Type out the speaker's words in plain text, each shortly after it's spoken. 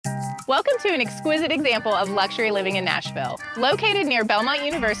Welcome to an exquisite example of luxury living in Nashville. Located near Belmont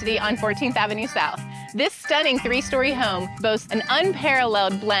University on 14th Avenue South, this stunning three-story home boasts an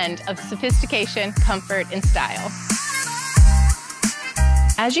unparalleled blend of sophistication, comfort, and style.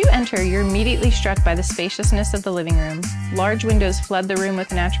 As you enter, you're immediately struck by the spaciousness of the living room. Large windows flood the room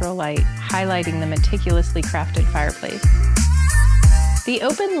with natural light, highlighting the meticulously crafted fireplace. The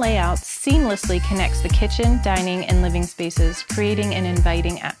open layout seamlessly connects the kitchen, dining, and living spaces, creating an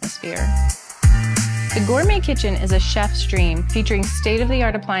inviting atmosphere. The gourmet kitchen is a chef's dream, featuring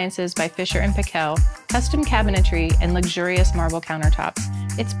state-of-the-art appliances by Fisher & Paykel, custom cabinetry, and luxurious marble countertops.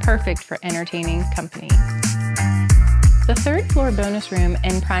 It's perfect for entertaining company. The third floor bonus room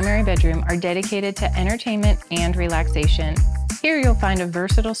and primary bedroom are dedicated to entertainment and relaxation. Here you'll find a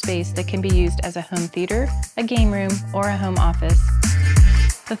versatile space that can be used as a home theater, a game room, or a home office.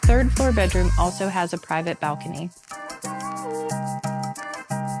 The third floor bedroom also has a private balcony.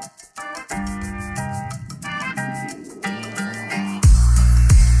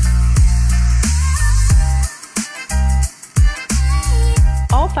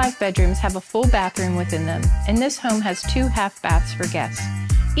 All 5 bedrooms have a full bathroom within them, and this home has 2 half baths for guests.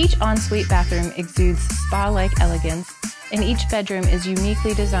 Each ensuite bathroom exudes spa-like elegance, and each bedroom is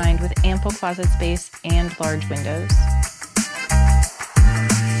uniquely designed with ample closet space and large windows.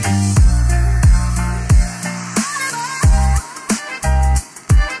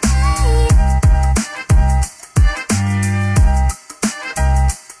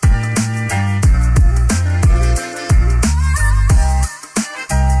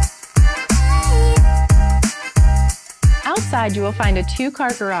 Outside, you will find a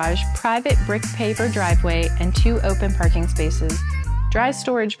 2-car garage, private brick paver driveway, and 2 open parking spaces, dry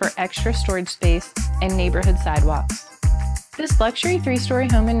storage for extra storage space, and neighborhood sidewalks. This luxury 3-story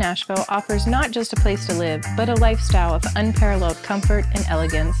home in Nashville offers not just a place to live, but a lifestyle of unparalleled comfort and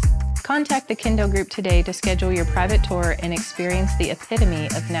elegance. Contact the Kendall Group today to schedule your private tour and experience the epitome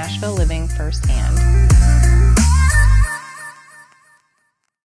of Nashville living firsthand.